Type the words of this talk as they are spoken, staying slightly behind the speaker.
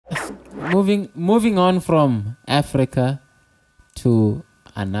moving on from Africa to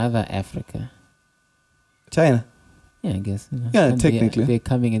another Africa. China. Yeah, I guess. Yeah, And technically. they're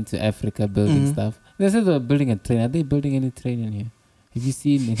coming into Africa building stuff. They said they were building a train. Are they building any train in here? Have you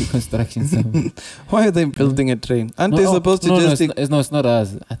seen any construction somewhere? Why are they building a train? Aren't they No, supposed to no, just... it's not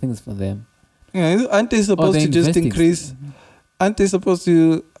us. I think it's for them. Yeah, aren't they supposed they're to just investing. increase... Aren't they supposed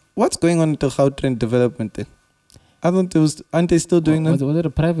to... What's going on with the Gautrain development then? Aren't they still doing that? Was it a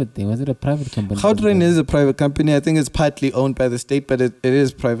private thing? Was it a private company? Gautrain is a private company. I think it's partly owned by the state, but it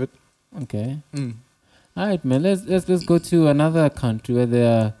is private. Okay. All right, man. Let's go to another country where they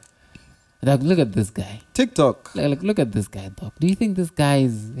are. Like, look at this guy. TikTok. Like, look at this guy, Doc. Do you think this guy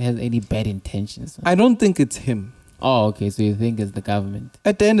has any bad intentions? I don't think it's him. Oh, okay. So you think it's the government?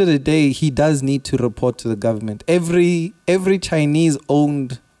 At the end of the day, he does need to report to the government. Every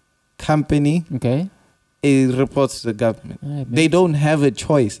Chinese-owned company, Okay. it reports to the government. All right, They don't have a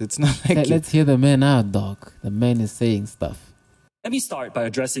choice. It's not like Let's hear the man out, Doc. The man is saying stuff. Let me start by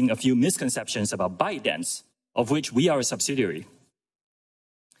addressing a few misconceptions about ByteDance, of which we are a subsidiary.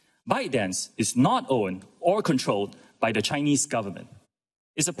 ByteDance is not owned or controlled by the Chinese government.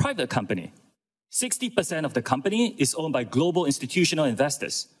 It's a private company. 60% of the company is owned by global institutional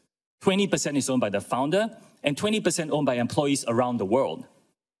investors. 20% is owned by the founder, and 20% owned by employees around the world.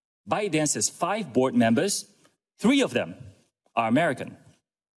 ByteDance has 5 board members. 3 of them are American.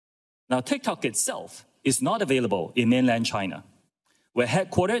 Now, TikTok itself is not available in mainland China. We're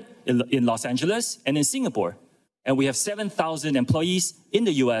headquartered in Los Angeles and in Singapore, and we have 7,000 employees in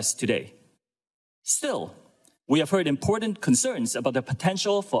the US today. Still, we have heard important concerns about the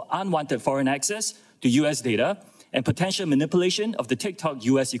potential for unwanted foreign access to US data and potential manipulation of the TikTok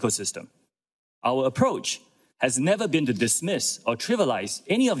US ecosystem. Our approach has never been to dismiss or trivialize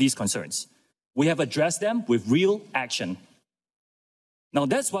any of these concerns. We have addressed them with real action. Now,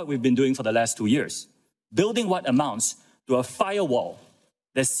 that's what we've been doing for the last 2 years, building what amounts to a firewall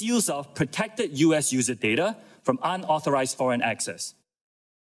that seals off protected US user data from unauthorized foreign access.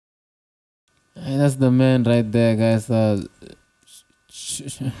 Hey, that's the man right there, guys.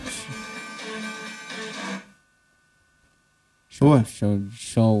 What? Show,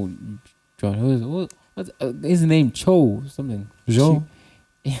 John. What's his name? Cho something. Zhou.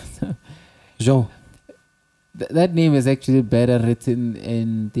 Zhou. That name is actually better written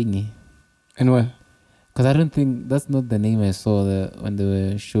in thingy. And what? Because I don't think that's not the name I saw when they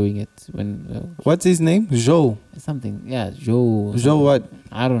were showing it. What's his name? Zhou. Something. Yeah, Zhou. Zhou what?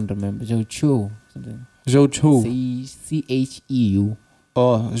 I don't remember. Zhou Chu. Something. Zhou Chu. CHEU.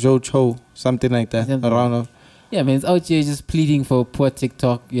 Oh, Zhou Cho. Something like that. Something. Around of. Yeah, man, it's out here just pleading for poor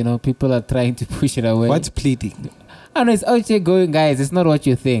TikTok. You know, people are trying to push it away. What's pleading? I don't know, it's out here going, guys. It's not what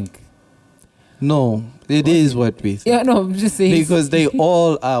you think. No, it is what we think. Yeah, no, I'm just saying. Because they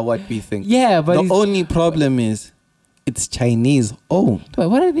all are what we think. Yeah, but the only problem is it's Chinese owned. But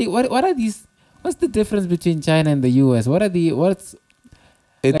what are they? What are these? What's the difference between China and the US? What are the what's?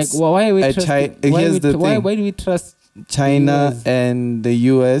 It's like, why are we trusting? Why do we trust China and the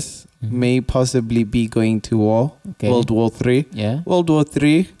US may possibly be going to war. Okay. World War III. Yeah. World War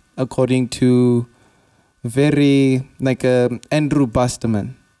III, according to Andrew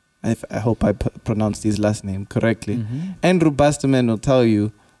Busterman. I hope I pronounced his last name correctly. Andrew Busterman will tell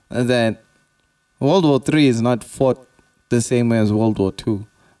you that World War III is not fought the same way as World War II,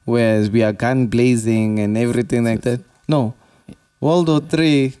 whereas we are gun blazing and everything like that. No, World War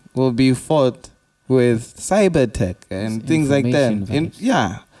III will be fought with cyber tech and things like that. And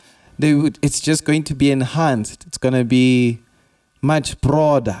yeah, it's just going to be enhanced. It's going to be much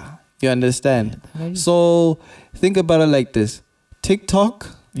broader. You understand? Yeah, so think about it like this.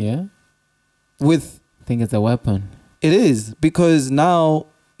 TikTok. Yeah. I think it's a weapon. It is, because now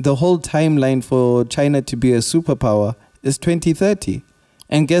the whole timeline for China to be a superpower is 2030.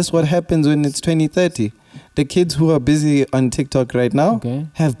 And guess what happens when it's 2030? The kids who are busy on TikTok right now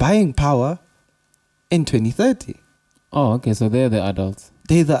have buying power in 2030. Oh, okay. So they're the adults.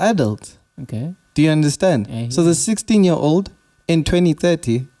 They're the adults. Okay. Do you understand? Yeah, so the 16-year-old in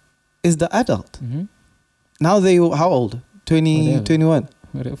 2030 is the adult. Now how old? 20, 21.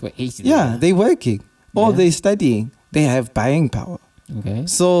 Whatever age. Yeah, they're working or they're studying. They have buying power. Okay.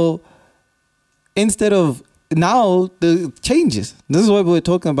 So instead of now the changes. This is what we were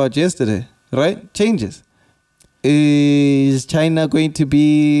talking about yesterday, right? Changes. Is China going to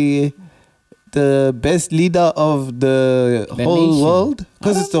be the best leader of the whole nation. world?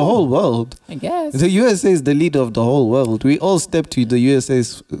 Because it's the whole world. I guess. The USA is the leader of the whole world. We all step to the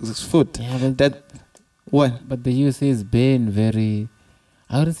USA's foot. Yeah, what? But the USA has been very,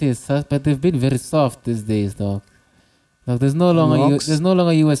 I wouldn't say soft, but they've been very soft these days, dog. Like there's no longer there's no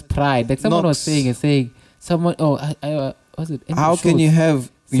longer U.S. pride. Like someone was saying someone. Oh, was it? How can you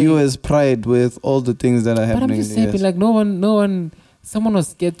have U.S. pride with all the things that are happening? But I'm just saying, like no one. Someone was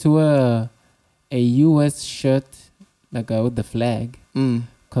scared to wear a U.S. shirt, like with the flag,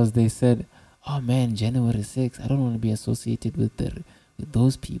 because they said, "Oh man, January 6th, I don't want to be associated with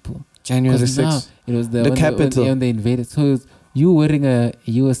those people." January 6th. It was the capital when they invaded. So you wearing a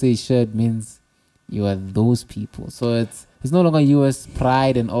USA shirt means you are those people. So it's no longer U.S.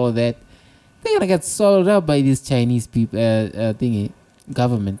 pride and all that. They're gonna get swallowed up by these Chinese people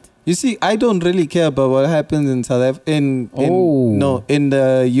government. You see, I don't really care about what happens in South Africa. In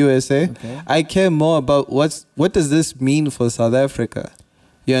the USA. Okay. I care more about what does this mean for South Africa.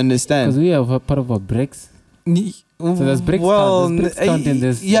 You understand? Because we are part of a BRICS. So there's BRICS count in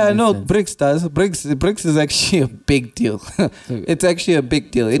this. Yeah, in this sense. BRICS does. BRICS is actually a big deal. It's actually a big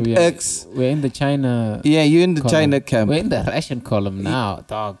deal. We're in the China. Yeah, you're in the column. China camp. We're in the Russian column now,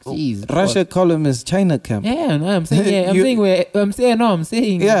 dog. Jeez. Russia column is China camp. Yeah, no, I'm saying. Yeah, I'm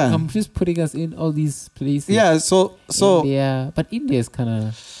saying. Yeah. I'm just putting us in all these places. Yeah. So. India, but India is kind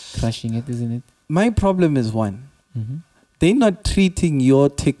of crushing it, isn't it? My problem is one. Mm-hmm. They're not treating your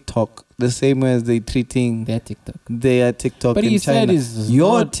TikTok the same way as they're treating their TikTok. Their TikTok but in you China. Said it's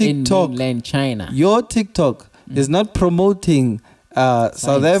your not TikTok, in mainland China. Your TikTok is not promoting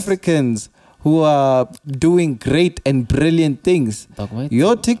South Africans who are doing great and brilliant things.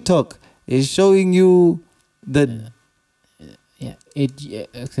 Your TikTok is showing you the.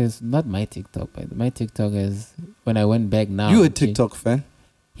 It's not my TikTok. But my TikTok is when I went back now. You a TikTok fan?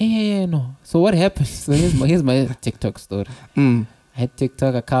 Yeah, no. So what happened? So here's my TikTok story. I had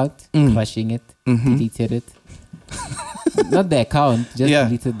TikTok account, crushing it, deleted it. Not the account, just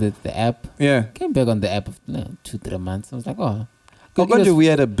deleted the app. Yeah. Came back on the app after 2-3 months. I was like, oh. We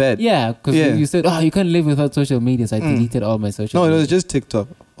had a bet. Yeah, because you said, you can't live without social media. So I deleted all my social media. No, it was just TikTok.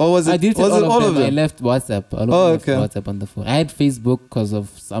 Or was it? I deleted all of them. I left WhatsApp. Okay. WhatsApp on the phone. I had Facebook because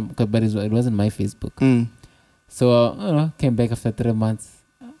of but it wasn't my Facebook. So, came back after 3 months.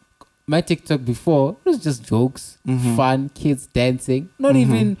 My TikTok before, it was just jokes, fun, kids dancing, not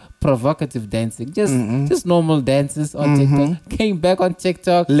even provocative dancing, just normal dances on TikTok. Came back on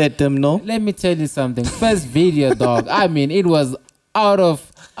TikTok. Let them know. Let me tell you something. First video, dog. I mean, it was out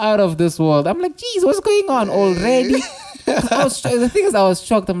of this world. I'm like, geez, what's going on already? The thing is, I was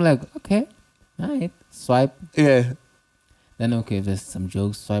shocked. I'm like, okay, all right, swipe. Yeah. Then there's some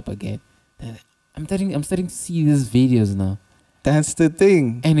jokes. Swipe again. Then I'm starting to see these videos now. That's the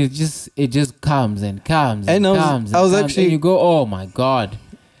thing. And it just comes and comes and comes. I was actually. And you go, oh my God.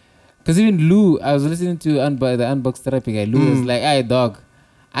 Because even Lou, I was listening to the Unbox Therapy guy. Lou was like, hey, dog,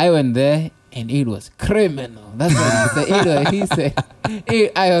 I went there and it was criminal. That's what he said. He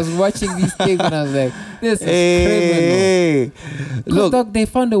said, I was watching these things and I was like, this is criminal. Look, dog, they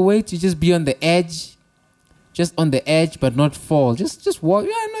found a way to just be on the edge. Just on the edge, but not fall. Just walk.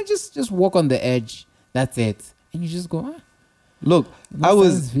 Yeah, no, just walk on the edge. That's it. And you just go, Look, I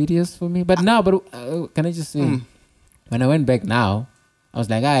was videos for me, but can I just say, when I went back now, I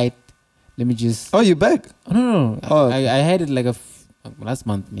was like, all right, let me just. Oh, you back? Oh, no. I had it like last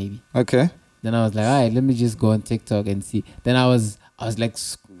month maybe. Okay. Then I was like, all right, let me just go on TikTok and see. Then I was like,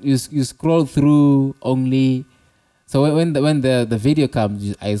 you scroll through only. So when the video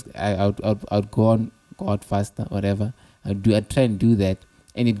comes, I'd go out faster, whatever. I'd try and do that,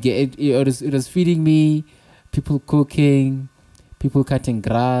 and it was feeding me people cooking. People cutting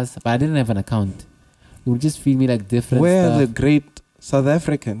grass, but I didn't have an account. It would just feed me like different Where stuff. are the great South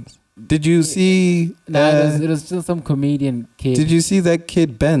Africans? Did you see... it was just some comedian kid. Did you see that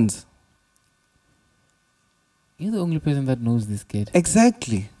kid, Benz? You're the only person that knows this kid.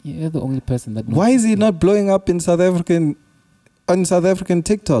 Exactly. You're the only person that knows. Why is he not blowing up in South African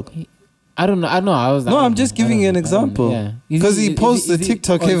TikTok? I don't know. I'm just giving you an example. Because he posts the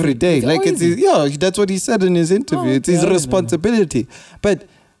TikTok every day. Like that's what he said in his interview. It's his responsibility. But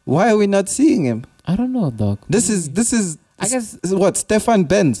why are we not seeing him? I don't know, dog. This is I guess what Stefan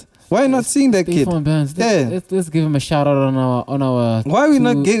Benz. Why are you not seeing that kid? Stefan Benz. Let's give him a shout out on our. Why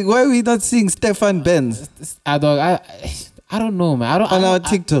are we not seeing Stefan Benz? I don't know, man. On our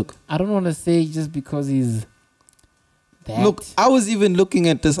TikTok. I don't want to say just because he's. That. Look, I was even looking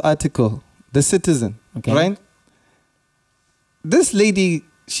at this article, The Citizen, right? This lady,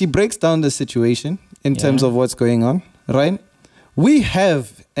 she breaks down the situation in terms of what's going on, right? We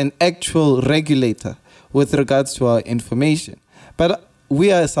have an actual regulator with regards to our information, but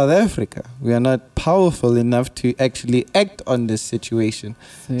we are South Africa. We are not powerful enough to actually act on this situation.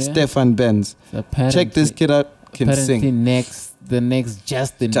 So, Stefan Benz. So check this kid out. can apparently sing. the next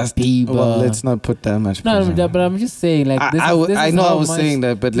Justin Bieber. Well, let's not put that much pressure. No, but I'm just saying, like, this I is know I how was much, saying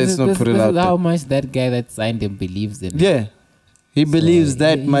that, but let's not put it this out is there. how much that guy that signed him believes in it. Yeah, he believes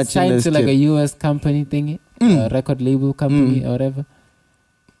that he much in signed this to like kid. a US company thingy, a record label company or whatever.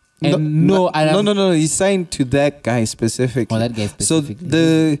 And No. He signed to that guy specifically. Oh, that guy specifically.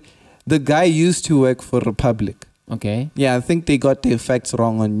 So the guy used to work for Republic. Okay. Yeah, I think they got the facts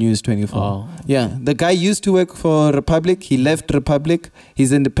wrong on News 24. Oh. Yeah, the guy used to work for Republic. He left Republic.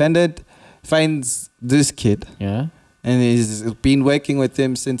 He's independent. Finds this kid. Yeah. And he's been working with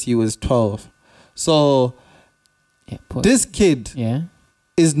him since he was 12. So this kid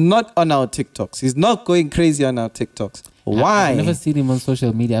is not on our TikToks. He's not going crazy on our TikToks. Why? I've never seen him on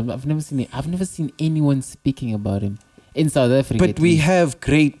social media. I've never seen anyone speaking about him in South Africa. But we have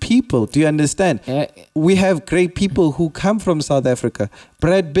great people. Do you understand? We have great people who come from South Africa.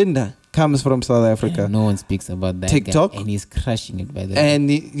 Brad Binder comes from South Africa. No one speaks about that TikTok. guy, and he's crushing it, by the way. And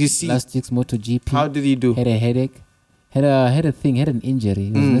you see, last week's MotoGP. how did he do? Had a headache. Had an injury.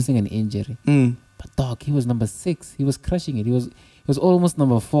 He was missing an injury. But dog, he was number 6. He was crushing it. He was almost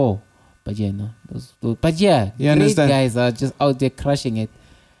number 4. But yeah, no. But yeah, You great understand? guys are just out there crushing it.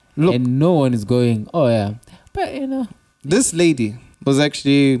 Look, And no one is going, oh yeah. But you know. this lady was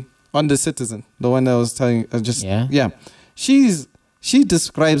actually on The Citizen, the one that I was telling She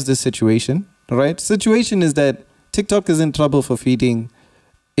describes the situation, right? Situation is that TikTok is in trouble for feeding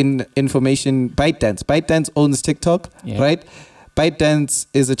information. ByteDance owns TikTok, right? ByteDance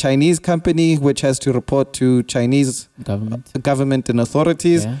is a Chinese company which has to report to Chinese government and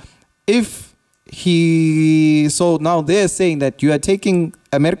authorities. So now they're saying that you are taking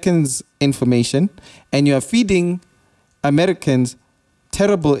Americans' information and you are feeding Americans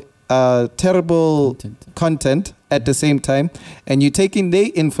terrible content at the same time, and you're taking their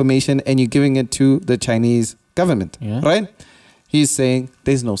information and you're giving it to the Chinese government, right? He's saying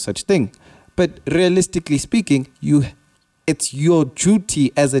there's no such thing. But realistically speaking, it's your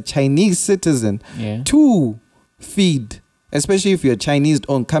duty as a Chinese citizen to feed, especially if you're a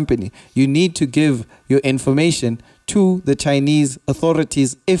Chinese-owned company. You need to give your information to the Chinese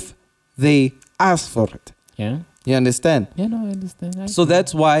authorities if they ask for it. Yeah. You understand? Yeah, no, I understand. So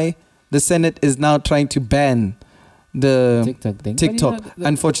that's why the Senate is now trying to ban the TikTok thing. TikTok. But you know,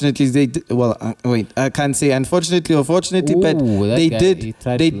 Unfortunately, they wait. I can't say unfortunately or fortunately, but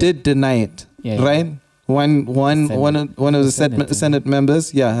they did deny it. Right? One of the Senate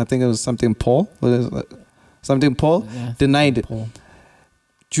members. Yeah, I think it was something Paul. Denied it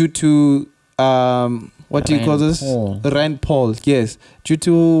due to what do you call this? Rand Paul. Yes, due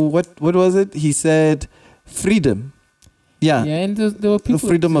to what was it? He said freedom. Yeah, and there were people,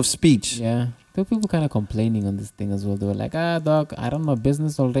 freedom of speech. Yeah, there were people kind of complaining on this thing as well. They were like, dog, I run my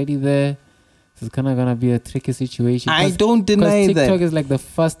business already there. This is kind of gonna be a tricky situation. I don't deny that. TikTok is like the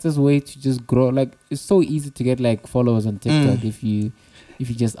fastest way to just grow. Like, it's so easy to get like followers on TikTok if you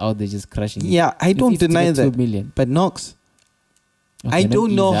just out there just crushing it. Yeah, I don't deny that. 2 million. But Knox, Okay, I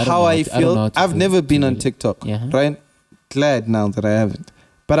don't know how I feel. I've never been on TikTok, right? Glad now that I haven't.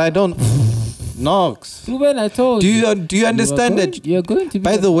 But I don't. Knox. Ruben, I told you. Do you understand that? You're going to be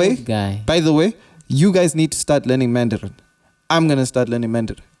by the way, guy. By the way, you guys need to start learning Mandarin. I'm gonna start learning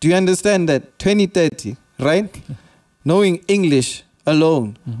Mandarin. Do you understand that 2030, right? Knowing English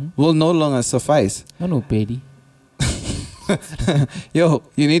alone will no longer suffice. No, Paddy. Yo,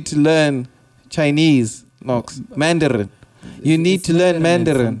 you need to learn Chinese, Knox, Mandarin. You need to learn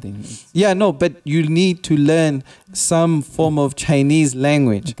Mandarin. Yeah, no, but you need to learn some form of Chinese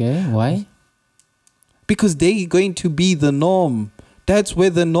language. Okay, why? Because they're going to be the norm. That's where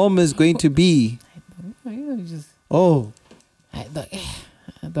the norm is going to be. I'm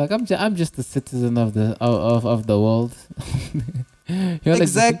just a citizen of the world.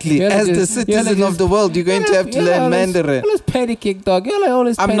 Exactly. As the citizen of the world, you're going to have to learn Mandarin. You're always panicking, dog.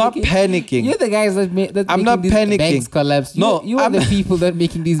 I'm not panicking. You're the guys that I'm not panicking. Banks collapse. You are the people that are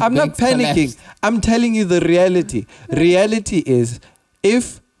making these I'm not panicking. Collapse. I'm telling you the reality. Reality is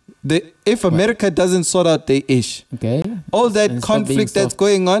if America doesn't sort out their ish, all that conflict that's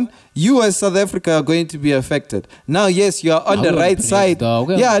going on, you as South Africa are going to be affected. Now, yes, you are on the right side. You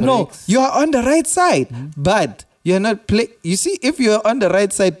are on the right side, but you're not you see, if you're on the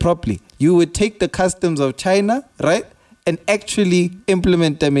right side properly, you would take the customs of China, right, and actually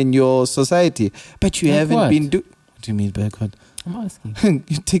implement them in your society. But you haven't been doing. What do you mean backward? I'm asking.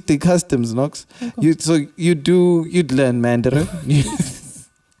 You take the customs, Knox. You'd learn Mandarin. You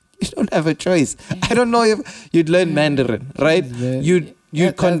don't have a choice. I don't know if you'd learn Mandarin, right?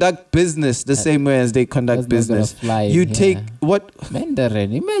 You conduct business the same way as they conduct business. You take what?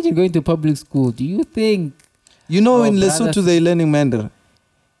 Mandarin. Imagine going to public school. Do you think You know, Our in brothers- Lesotho, they're learning Mandarin.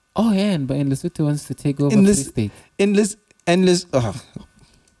 Oh yeah, but in Lesotho wants to take over In Free this- State.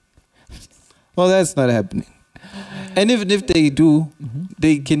 Well, that's not happening. And even if they do,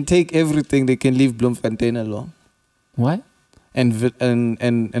 they can take everything. They can leave Bloemfontein alone Why? and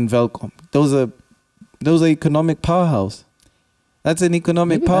Velcom. Those are economic powerhouse. That's an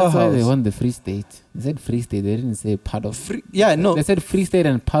economic Maybe that's why they powerhouse. want the Free State. They said Free State. They didn't say part of. Yeah, no. They said Free State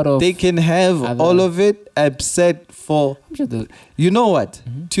and part of. They can have other- all of it except for. I'm sure the- You know what?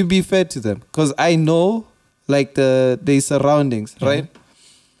 To be fair to them, because I know like the surroundings, right?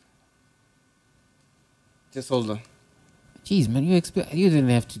 Just hold on. Jeez, man, you didn't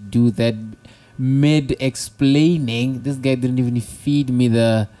have to do that mid explaining. This guy didn't even feed me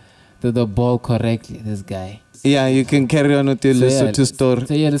the ball correctly. This guy. Yeah, you can carry on with your Lesotho story.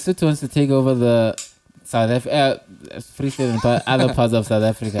 So yeah, Lesotho wants to take over the South Africa, Free State and other parts of South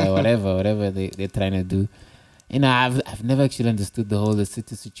Africa, whatever they're trying to do. You know, I've never actually understood the whole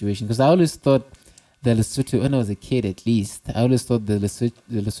Lesotho situation because I always thought the Lesotho, when I was a kid at least, I always thought the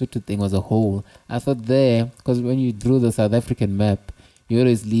Lesotho thing was a whole. I thought there, because when you drew the South African map, you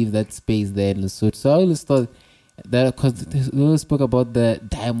always leave that space there in Lesotho. So I always thought that, because we always spoke about the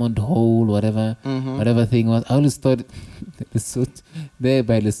diamond hole, whatever thing was. I always thought Lesotho, there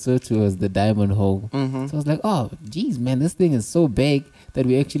by Lesotho was the diamond hole. So I was like, oh, geez, man, this thing is so big that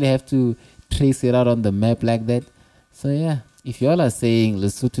we actually have to trace it out on the map like that. So yeah, if y'all are saying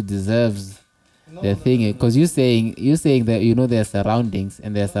Lesotho deserves their thing, because you're saying that you know their surroundings,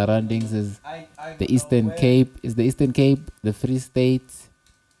 and their surroundings is the Eastern Cape, the Free State.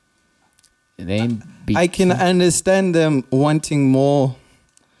 And then I can understand them wanting more.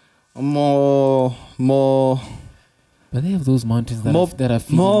 But they have those mountains that More- are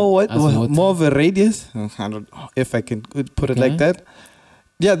feeding More us water. more of a radius. I don't know if I can put it like Okay. that.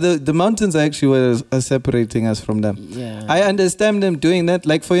 Yeah, the mountains are actually what are separating us from them. Yeah. I understand them doing that.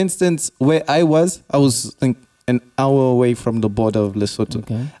 Like for instance, where I was like an hour away from the border of Lesotho.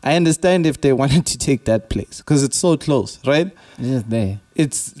 Okay. I understand if they wanted to take that place because it's so close, right? It's just there.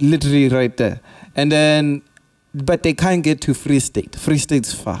 It's literally right there. And then, but they can't get to Free State. Free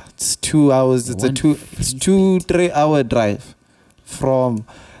State's far. It's 2 hours. It's Want Free 3 hour drive from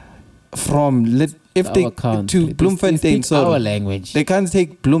if Our they country. to Bloemfontein. They speak Sorry, our language. they can't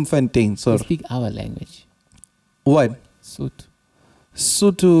take Bloemfontein. They Sorry, speak our language. what? Sotho.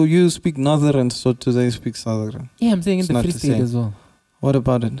 Sotho, you speak Northern. Sotho, they speak Southern. Yeah, I'm saying in It's the not Free the State same. as well. What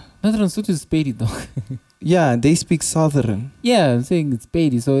about it? Northern Sotho is Spady though. Yeah, they speak Southern. Yeah, I'm saying it's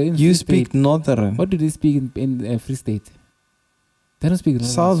Spady. So in You Free speak State, Northern. what do they speak in Free State? They don't speak Northern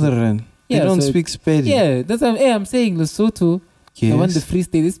Sotho. Southern. Yeah, they don't so- speak Spedi. Yeah, that's what I'm saying. Lesotho, the one the Yes. Free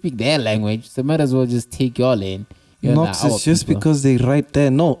State, they speak their language. So might as well just take y'all in. You're Not our it's just people. because they right there.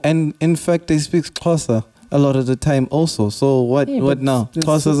 No, and in fact they speak Xhosa a lot of the time also. So what? Yeah, what but now? there's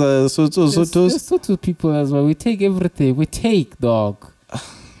Xhosas are There's Sotos. Sotho people as well. We take everything. We take, dog.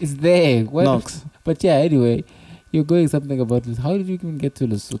 It's there. What? Knox. But yeah, anyway, you're going something about this. How did you even get to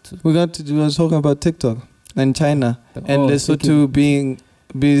Lesotho? We were talking about TikTok and China and Oh, Lesotho be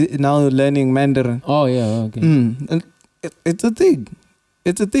now learning Mandarin. Oh yeah, okay. And it's a thing.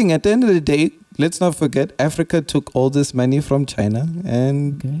 It's a thing. At the end of the day, let's not forget Africa took all this money from China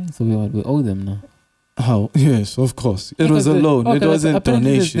and Okay, so we owe them now. how? Yes, of course. It was a loan. It wasn't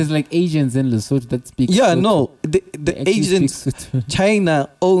apparently donation. There's like Asians in Lesotho that speak. Yeah, Sotho. no. They The actually Asians, speak Sotho China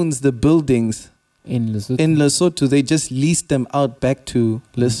owns the buildings in Lesotho. in Lesotho. They just leased them out back to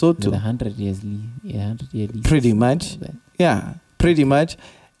With Lesotho. 100 years lease. Yeah, 100 year lease. Pretty much. All that. Yeah, pretty much.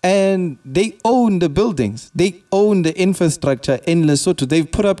 And they own the buildings. They own the infrastructure in Lesotho. They've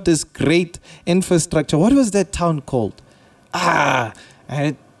put up this great infrastructure. What was that town called?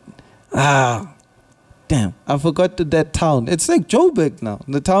 Damn, I forgot that town. It's like Joburg now.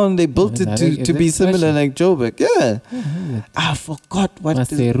 The town they built is it that to, like- to is be that similar special? like Joburg. Yeah. Yeah, I forgot what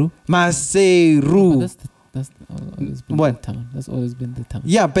Maseru. But Maseru. that's always been What? the town. That's always been the town.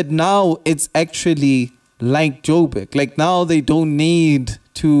 Yeah, but now it's actually like Joburg. Like now they don't need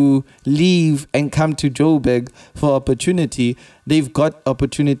to leave and come to Joburg for opportunity. They've got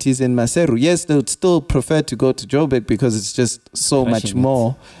opportunities in Maseru. Yes, they would still prefer to go to Joburg because it's just so much Crushing it.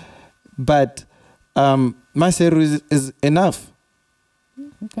 more. But Maseru is enough.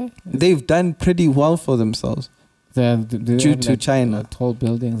 Okay. They've done pretty well for themselves. Due to China. Tall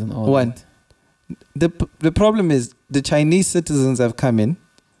buildings and all What? that. The problem is the Chinese citizens have come in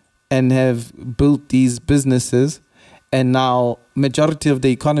and have built these businesses, and now majority of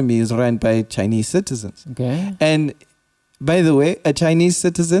the economy is run by Chinese citizens. Okay. And by the way, a Chinese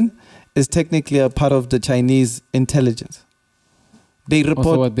citizen is technically a part of the Chinese intelligence. They report,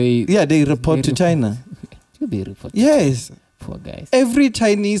 Also, what they they report to China. Who they report? Yes. Poor guys. Every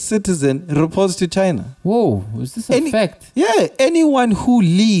Chinese citizen reports to China. Whoa, is this a fact? Yeah, anyone who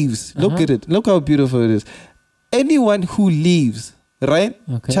leaves, look Uh-huh. at it. Look how beautiful it is. Anyone who leaves, right?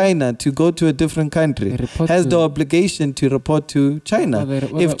 Okay. China to go to a different country They report has to- the obligation to report to China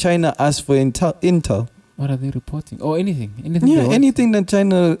What if China asks for intel. What are they reporting? Oh, anything. Anything. Yeah, they want? anything that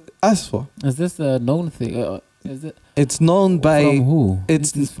China asks for. Is this a known thing? Is it It's known by from who?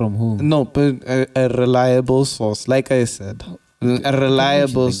 it's- This is from who? no, but a reliable source. Like I said, a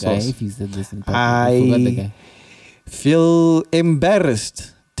reliable Mention the guy source. if he said this in public. I forgot the guy. Feel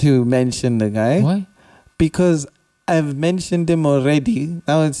embarrassed to mention the guy Why? because I've mentioned him already.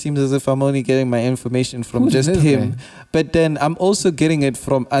 Now it seems as if I'm only getting my information from Who's just this him. guy? But then I'm also getting it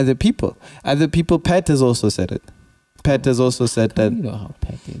from other people. Other people, Pat has also said it. Pat has also said How that. do you know how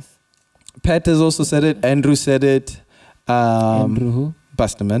Pat is? Pat has also said it. Andrew said it. Andrew who?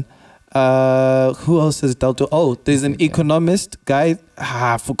 Busterman. Who else has dealt with? Oh, there's an Okay. economist guy.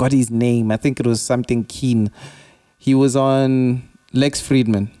 I forgot his name. I think it was something Keen. He was on Lex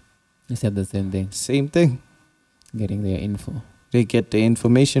Friedman. He said the same thing. Same thing. Getting their info. They get the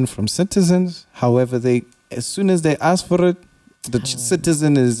information from citizens. However, as soon as they ask for it, the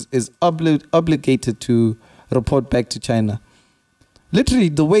citizen is obligated to report back to China. Literally,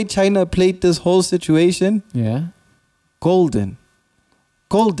 the way China played this whole situation, Yeah. golden.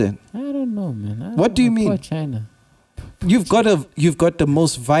 Golden. I don't know, man. I What don't do you know. mean? Poor China. You've got the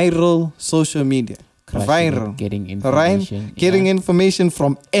most viral social media. Crushing Viral. it, getting Right? information. Getting yeah. information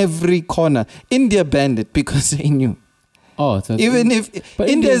from every corner. India banned it because they knew. Oh, so Even if but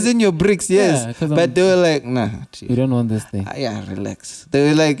India's in your bricks, yes. Yeah, 'cause but they were like, nah, we don't want this thing. yeah, relax. They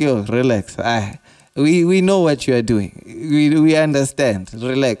were like, yo, relax. We know what you are doing. We understand.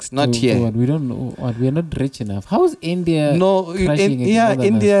 Relax. Not here. What, we don't know. What, we are not rich enough. How is India? No, crushing it yeah, more than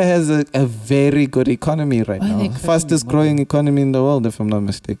India has a very good economy right Why are they now. crushing Fastest it more growing than- economy in the world, if I'm not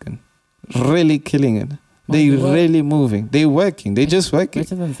mistaken. Really killing it. Oh, They they work? really moving. They working. They just working.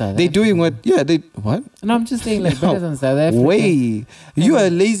 Better than South They doing what? Africa. Yeah, they what? No, I'm just saying, like, better No. than South Africa. Way. You are a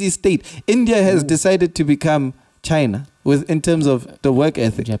lazy state. India has decided to become China in terms of the work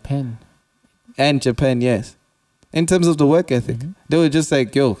ethic. Japan. And Japan, yes. In terms of the work ethic. Mhm. They were just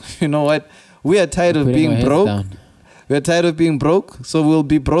like, yo, you know what? We are tired of Putting our being heads broke. down. We're tired of being broke. So we'll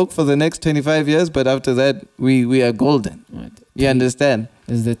be broke for the next 25 years. But after that, we are golden. Right. You understand?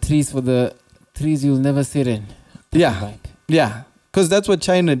 Is the trees for the trees you'll never sit in. Yeah. Vibe. Yeah. Because that's what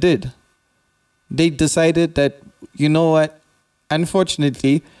China did. They decided that, you know what?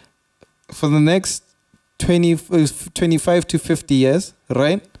 Unfortunately, for the next 25 to 50 years,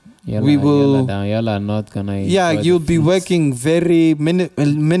 right? We will- Y'all are not gonna. Yeah, enjoy the you'll be fruits. working very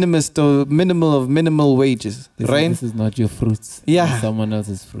minimal wages, right? This is not your fruits. Yeah. It's someone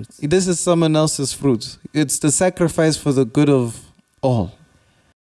else's fruits. This is someone else's fruits. It's the sacrifice for the good of all.